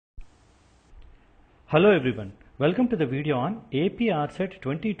Hello everyone, welcome to the video on APRCET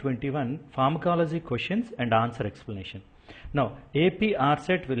 2021 Pharmacology questions and answer explanation. Now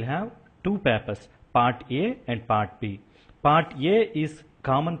APRCET will have two papers, Part A and Part B. Part A is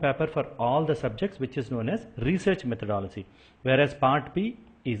common paper for all the subjects, which is known as research methodology, whereas Part B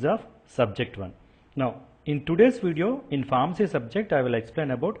is of subject 1. Now in today's video in pharmacy subject I will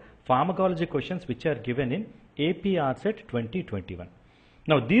explain about pharmacology questions which are given in APRCET 2021.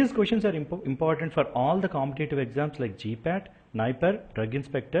 Now these questions are important for all the competitive exams like GPAT, NIPER, Drug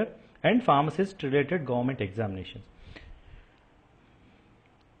Inspector and pharmacist related government examinations.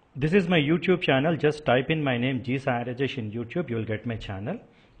 This is my YouTube channel. Just type in my name G Sai Rajesh in YouTube, you will get my channel.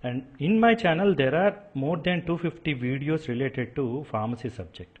 And in my channel there are more than 250 videos related to pharmacy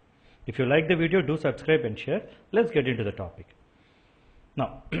subject. If you like the video, do subscribe and share. Let's get into the topic.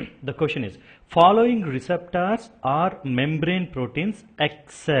 Now, the question is, following receptors are membrane proteins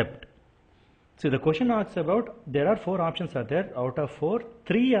except. So the question asks about, there are 4 options are there. Out of 4,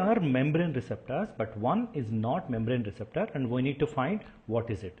 3 are membrane receptors, but 1 is not membrane receptor, and we need to find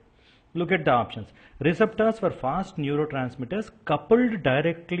what is it. Look at the options. Receptors for fast neurotransmitters coupled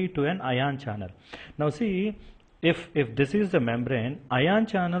directly to an ion channel. Now see, if this is the membrane, ion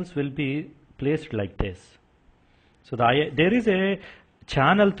channels will be placed like this. So there is a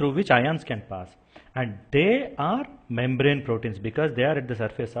channel through which ions can pass, and they are membrane proteins because they are at the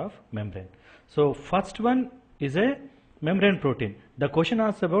surface of membrane. So first one is a membrane protein. The question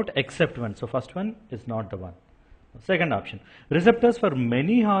asks about except one, so first one is not the one. Second option, receptors for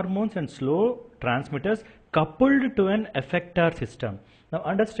many hormones and slow transmitters coupled to an effector system. Now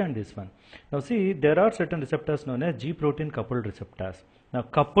understand this one. Now see, there are certain receptors known as G protein coupled receptors. Now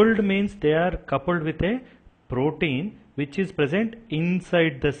coupled means they are coupled with a protein which is present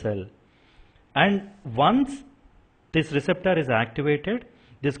inside the cell, and once this receptor is activated,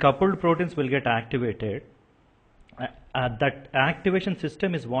 these coupled proteins will get activated. That activation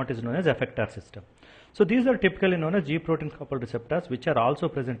system is what is known as effector system. So these are typically known as G protein coupled receptors, which are also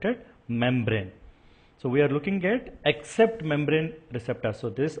present at membrane. So we are looking at except membrane receptors, so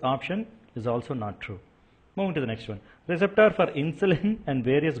this option is also not true. Moving to the next one. Receptor for insulin and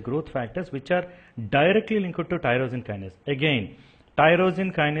various growth factors which are directly linked to tyrosine kinase. Again,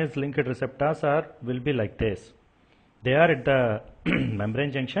 tyrosine kinase linked receptors will be like this. They are at the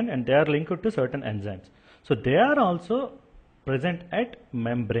membrane junction and they are linked to certain enzymes. So they are also present at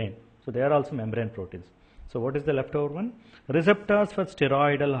membrane. So they are also membrane proteins. So what is the leftover one? Receptors for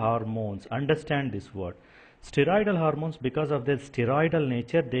steroidal hormones. Understand this word. Steroidal hormones, because of their steroidal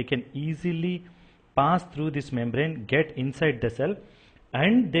nature, they can easily pass through this membrane, get inside the cell,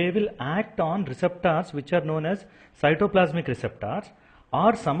 and they will act on receptors which are known as cytoplasmic receptors,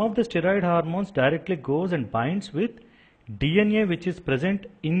 or some of the steroid hormones directly goes and binds with DNA which is present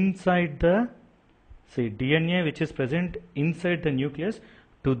inside the DNA which is present inside the nucleus.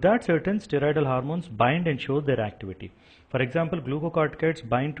 To that, certain steroidal hormones bind and show their activity. For example, glucocorticoids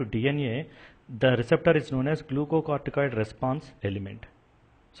bind to DNA. The receptor is known as glucocorticoid response element.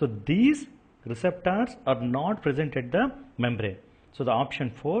 So these receptors are not present at the membrane. So the option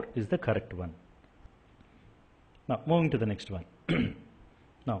 4 is the correct one. Now moving to the next one.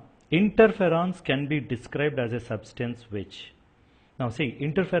 Now interferons can be described as a substance which. Now see,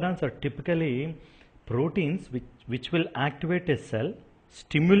 interferons are typically proteins which will activate a cell,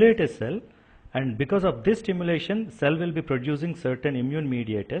 stimulate a cell, and because of this stimulation, cell will be producing certain immune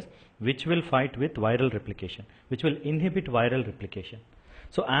mediators which will fight with viral replication, which will inhibit viral replication.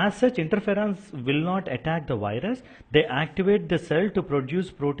 So as such, interferons will not attack the virus. They activate the cell to produce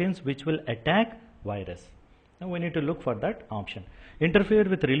proteins which will attack virus. Now we need to look for that option. Interfere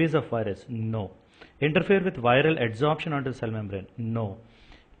with release of virus? No. Interfere with viral adsorption onto the cell membrane? No.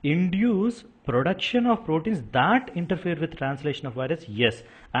 Induce production of proteins that interfere with translation of virus? Yes.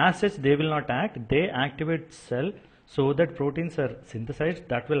 As such, they will not act. They activate cell so that proteins are synthesized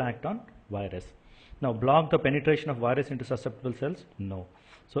that will act on virus. Now block the penetration of virus into susceptible cells? No.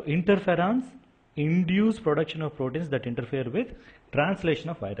 So interferons induce production of proteins that interfere with translation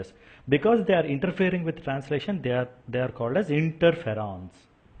of virus. Because they are interfering with translation, they are called as interferons.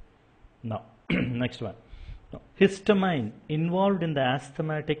 Now next one. Now, histamine involved in the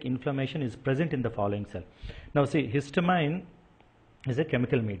asthmatic inflammation is present in the following cell. Now see, histamine is a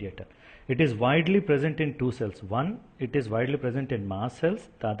chemical mediator. It is widely present in 2 cells. One, it is widely present in mast cells.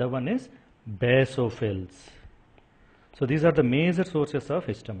 The other one is basophils. So these are the major sources of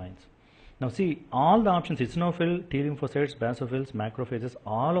histamines. Now see, all the options, eosinophil, T lymphocytes, basophils, macrophages,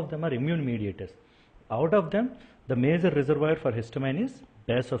 all of them are immune mediators. Out of them, the major reservoir for histamine is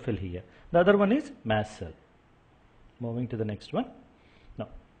basophil here. The other one is mast cell. Moving to the next one. Now,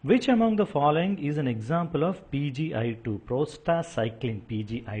 Which among the following is an example of PGI2, prostacyclin?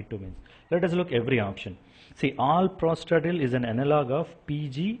 PGI2 means. Let us look every option. See, alprostadil is an analog of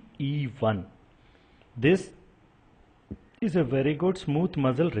PGE1. This is a very good smooth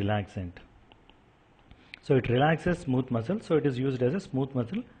muscle relaxant. So it relaxes smooth muscle, so it is used as a smooth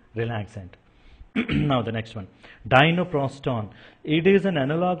muscle relaxant. Now the next one, dinoproston. It is an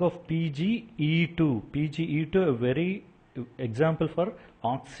analog of PGE2. PGE2, a very example for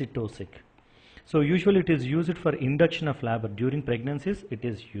oxytocic. So usually it is used for induction of labor. During pregnancies it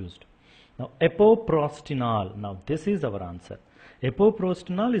is used. Now epoprostinol. Now this is our answer.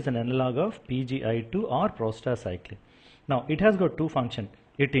 Epoprostinol is an analog of PGI2 or prostacyclin. Now it has got two functions.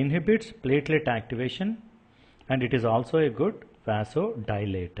 It inhibits platelet activation and it is also a good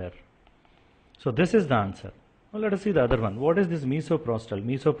vasodilator. So this is the answer. Well, let us see the other one. What is this misoprostol?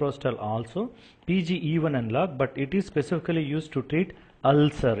 Misoprostol also PGE1 analog, but it is specifically used to treat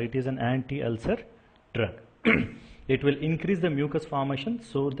ulcer. It is an anti-ulcer drug. It will increase the mucus formation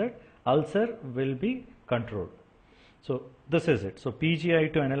so that ulcer will be controlled. So this is it. So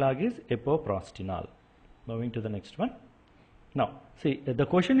PGI2 analog is epoprostinol. Moving to the next one. Now see, the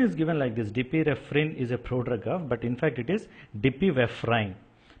question is given like this: dipirefrin is a prodrug of, but in fact it is dipivefrine.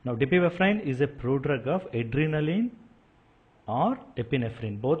 Now dipivefrine is a prodrug of adrenaline or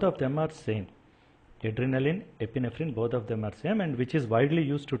epinephrine. Both of them are same. Adrenaline, epinephrine, both of them are same, and which is widely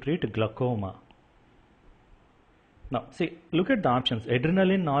used to treat glaucoma. Now see, look at the options: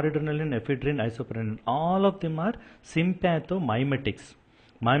 adrenaline, noradrenaline, ephedrine, isoprenaline. All of them are sympathomimetics.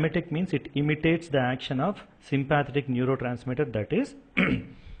 Mimetic means it imitates the action of sympathetic neurotransmitter, that is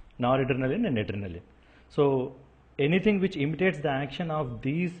noradrenaline and adrenaline. So anything which imitates the action of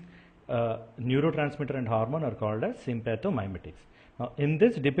these neurotransmitter and hormone are called as sympathomimetics. Now in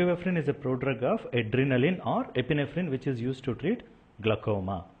this, dipivefrin is a prodrug of adrenaline or epinephrine, which is used to treat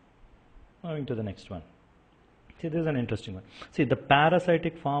glaucoma. Moving to the next one. See, this is an interesting one. See, the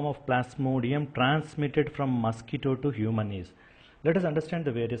parasitic form of Plasmodium transmitted from mosquito to human is. Let us understand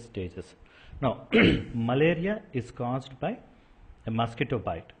the various stages. Now, malaria is caused by a mosquito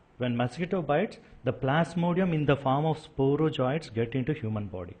bite. When mosquito bites, the Plasmodium in the form of sporozoites get into human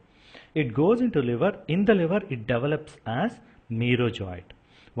body. It goes into liver. In the liver, it develops as merozoite.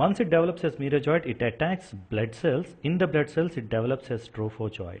 Once it develops as merozoite, it attacks blood cells. In the blood cells, it develops as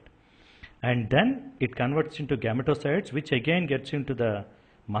trophozoite. And then it converts into gametocytes, which again gets into the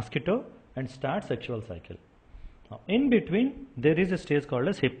mosquito and starts sexual cycle. Now, in between, there is a stage called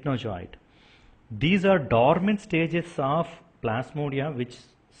as hypnozoite. These are dormant stages of Plasmodia which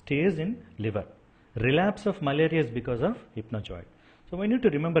stays in liver. Relapse of malaria is because of hypnozoite. So we need to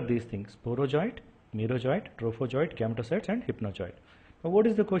remember these things: sporozoite, merozoite, trophozoite, gametocytes, and hypnozoite. Now what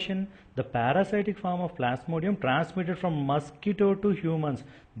is the question? The parasitic form of Plasmodium transmitted from mosquito to humans.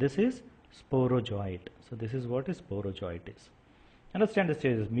 This is sporozoite. So this is what is sporozoite is. Understand the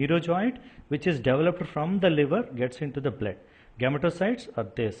stages. Merozoite, which is developed from the liver, gets into the blood. Gametocytes are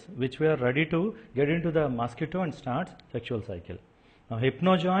this, which we are ready to get into the mosquito and starts sexual cycle. Now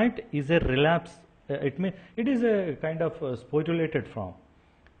hypnozoite is a relapse. It is a kind of sporulated form,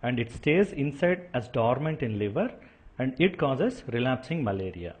 and it stays inside as dormant in liver, and it causes relapsing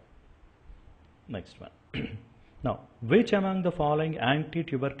malaria. Next one. Now, which among the following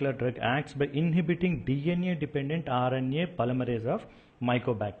anti-tubercular drug acts by inhibiting DNA-dependent RNA polymerase of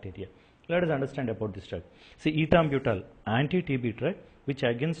mycobacteria? Let us understand about this drug. See, ethambutal, anti-TB drug, which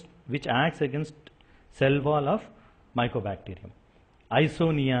acts against cell wall of mycobacterium.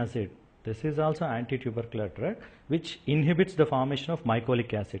 Isoniazid, this is also anti-tubercular drug, which inhibits the formation of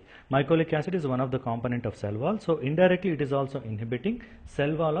mycolic acid. Mycolic acid is one of the component of cell wall, so indirectly it is also inhibiting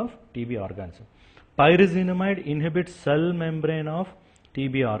cell wall of TB organism. Pyrazinamide inhibits cell membrane of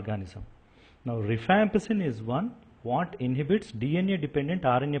TB organism. Now rifampicin is one what inhibits DNA dependent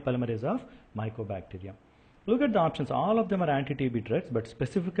RNA polymerase of mycobacterium. Look at the options. All of them are anti-TB drugs, but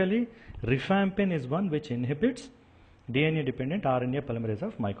specifically rifampin is one which inhibits DNA dependent RNA polymerase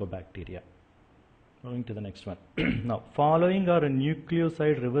of mycobacteria. Moving to the next one. Now following are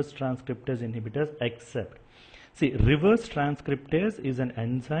nucleoside reverse transcriptase inhibitors except. See, reverse transcriptase is an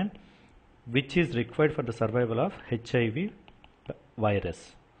enzyme which is required for the survival of HIV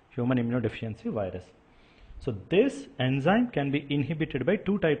virus, human immunodeficiency virus. So this enzyme can be inhibited by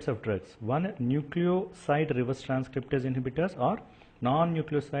two types of drugs. One, nucleoside reverse transcriptase inhibitors, or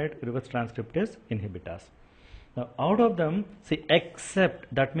non-nucleoside reverse transcriptase inhibitors. Now out of them, see,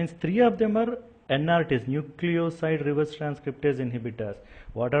 except, that means three of them are NRTs, nucleoside reverse transcriptase inhibitors.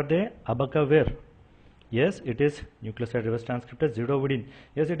 What are they? Abacavir. Yes, it is nucleoside reverse transcriptase. Zidovudine.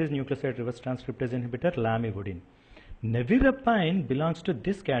 Yes, it is nucleoside reverse transcriptase inhibitor. Lamivudine. Nevirapine belongs to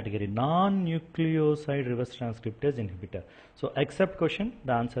this category, non-nucleoside reverse transcriptase inhibitor. So except question,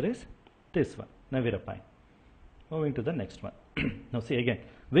 the answer is this one, nevirapine. Moving to the next one. Now see again,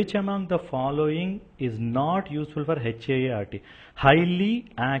 which among the following is not useful for HAART?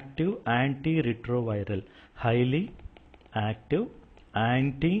 Highly active antiretroviral. Highly active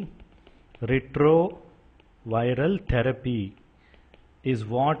antiretroviral therapy is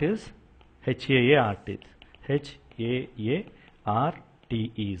what is HAART. HAART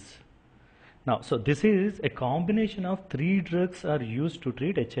is. Now, so this is a combination of 3 drugs are used to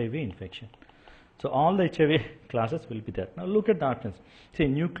treat HIV infection. So all the HIV classes will be there. Now look at the options. See,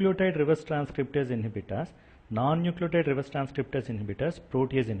 nucleotide reverse transcriptase inhibitors, non-nucleotide reverse transcriptase inhibitors,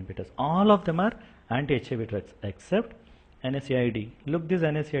 protease inhibitors. All of them are anti-HIV drugs except NSAID. Look, this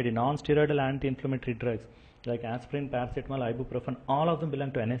NSAID, non-steroidal anti-inflammatory drugs like aspirin, paracetamol, ibuprofen, all of them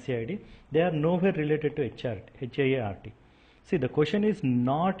belong to NSAID. They are nowhere related to HAART. See, the question is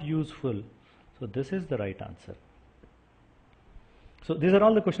not useful. So this is the right answer. So these are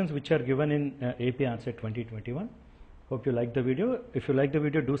all the questions which are given in APRCET 2021. Hope you like the video. If you like the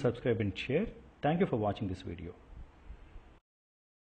video, do subscribe and share. Thank you for watching this video.